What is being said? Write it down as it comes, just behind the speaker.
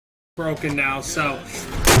broken now, so.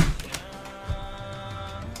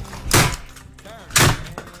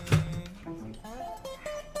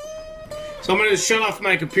 So I'm going to shut off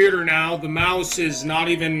my computer now. The mouse is not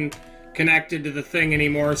even connected to the thing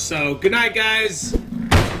anymore, so good night, guys.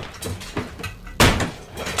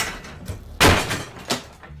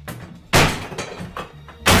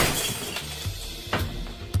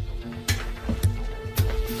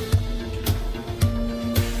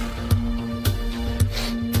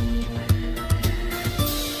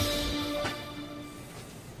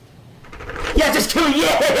 Yeah, just kill me.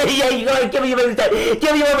 Yeah, you gotta give me your time.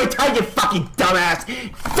 Give me your time, you fucking dumbass.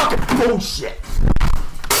 Fucking bullshit.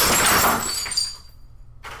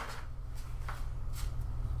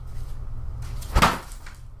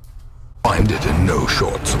 Find it in no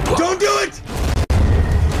short supply. Don't do it!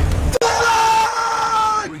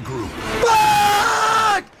 Fuck! Regroup.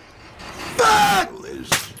 Fuck! Fuck! Battle is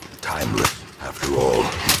timeless, after all.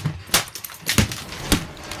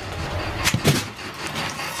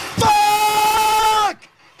 Fuck!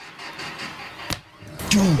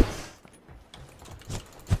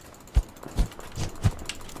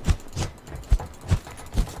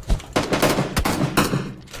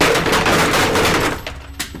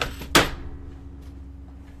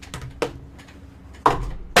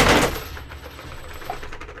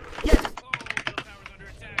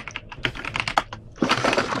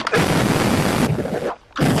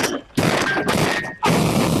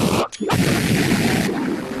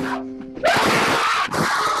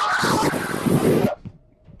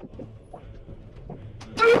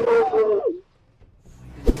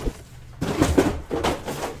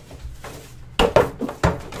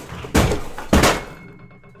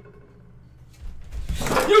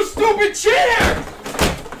 You stupid chair!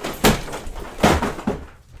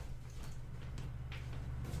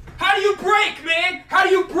 How do you break, man? How do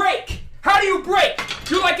you break? How do you break?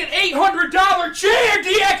 You're like an $800 chair,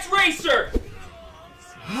 DX Racer!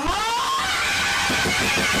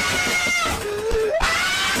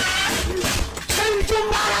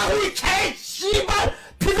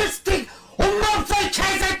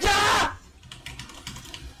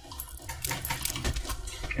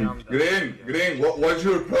 Green, what's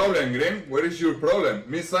your problem, Green? What is your problem?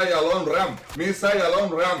 Missile alone ramp. Missile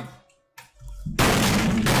alone ramp.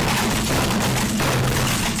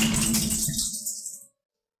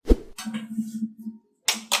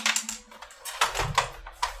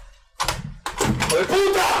 ¡Hijo de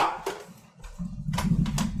puta!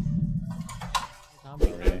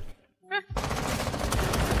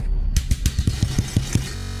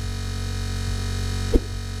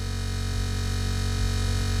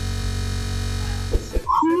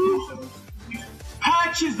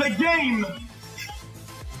 Patches the game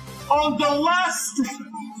on the last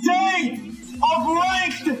day of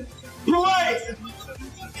ranked play.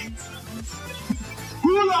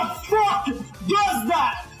 Who the fuck does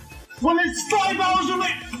that when it's 5 hours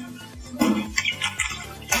away?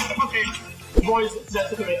 Okay, boys,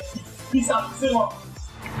 that's it. Peace out. See you long.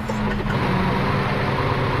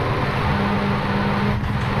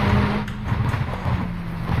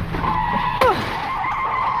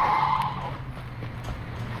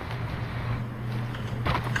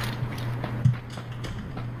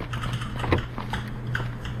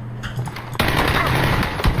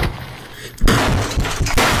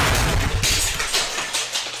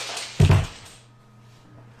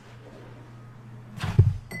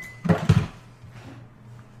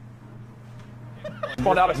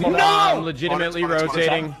 Spawned out, no! I'm legitimately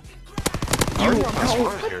rotating.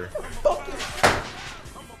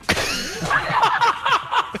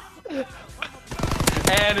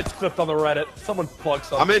 And it's flipped on the Reddit. Someone plugged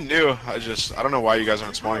something. I'm in new. I don't know why you guys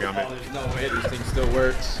aren't spawning on me. There's no way this thing still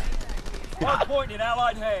works. Hard point in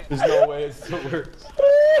allied hands. There's no way it still works.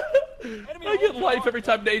 I get life every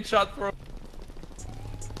time Nate shot through.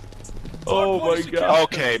 Oh my god.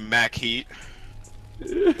 Okay, Mac Heat.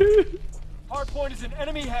 Hard point is in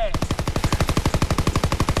enemy hands.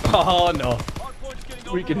 Oh no. Hard point is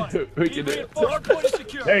getting We can do it. We can do it. Hard point is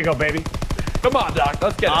secure. There you go, baby. Come on, Doc.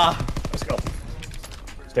 Let's get it. Let's go.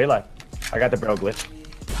 Stay alive. I got the bro glitch.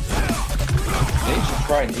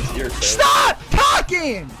 Stop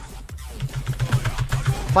talking!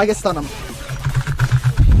 If I get stunned,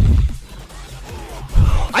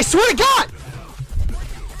 I swear to God!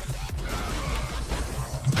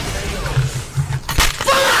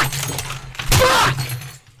 Fuck! Fuck!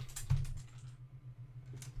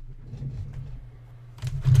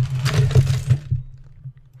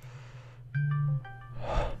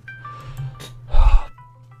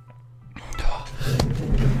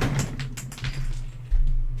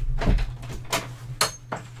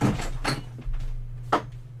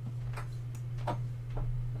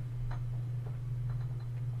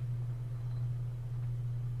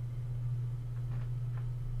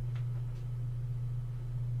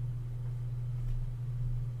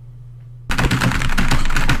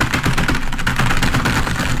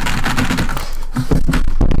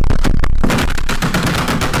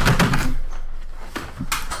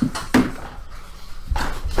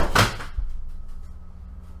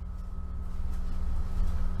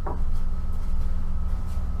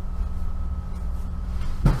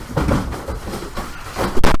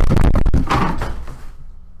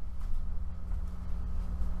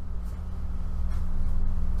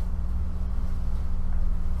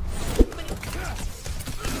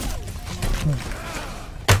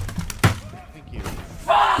 Thank you.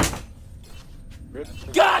 Fuck!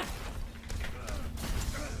 God!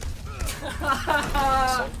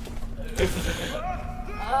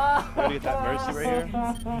 Gotta get that mercy right here.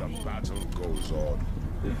 The battle goes on.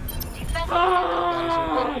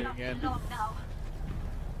 Again.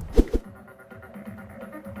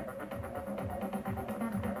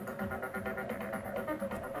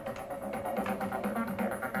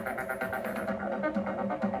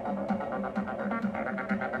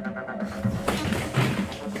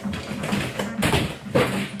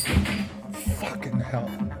 Fucking hell.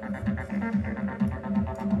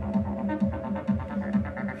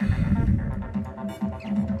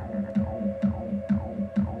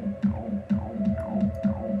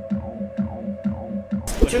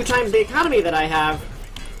 Two times the economy that I have,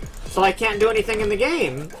 so I can't do anything in the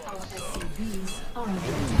game.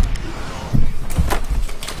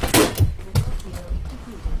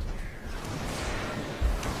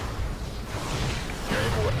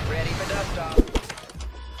 Ready for dust off.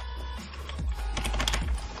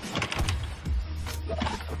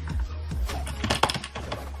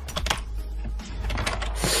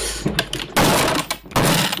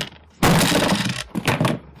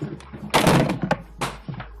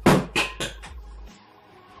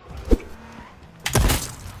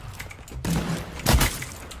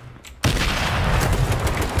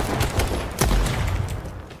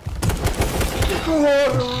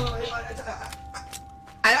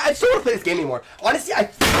 I still want to play this game anymore. Honestly, I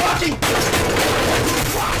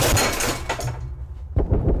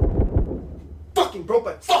fucking broke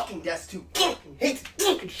my fucking desk too. Fucking hate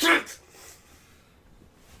fucking shit.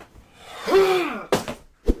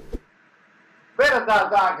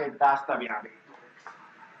 Vedetaankin tästä vielä viituiksi.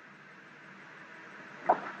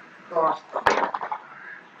 Tosta.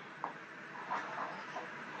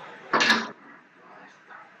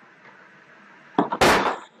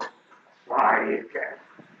 Vaikee.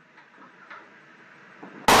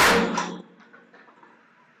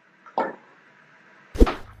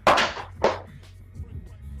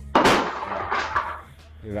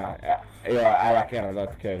 Hyvä. Joo, älä kerro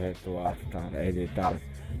noita köyhyyttä vastaan. Ei niitä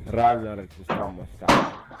rannarit sammasta.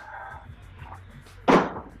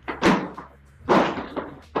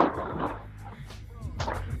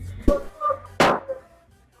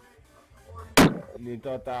 Niin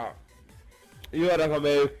juodaanko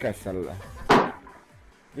me ykkösellä?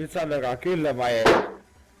 Nyt sanokaa kyllä vai ei.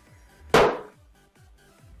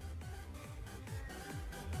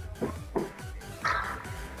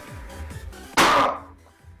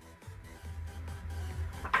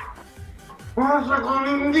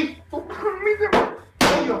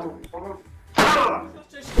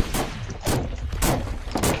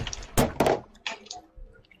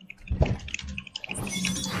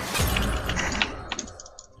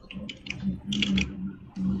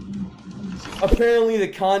 Apparently the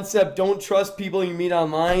concept don't trust people you meet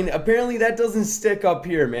online, apparently that doesn't stick up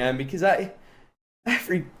here, man, because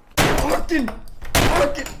every fucking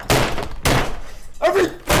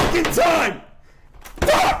time!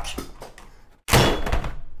 Fuck!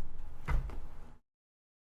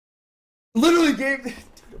 Literally gave the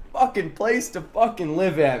fucking place to fucking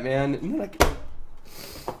live at, man. And then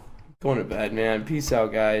going to bed, man. Peace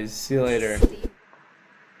out, guys. See you later.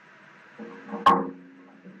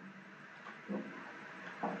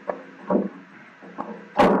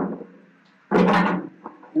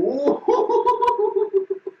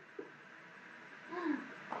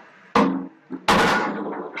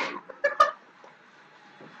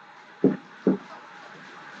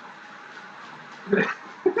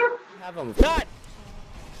 Have them. God!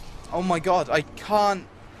 Oh my god, I can't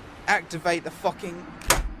activate the fucking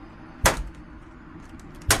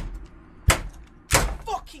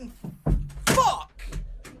fuck!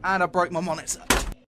 And I broke my monitor.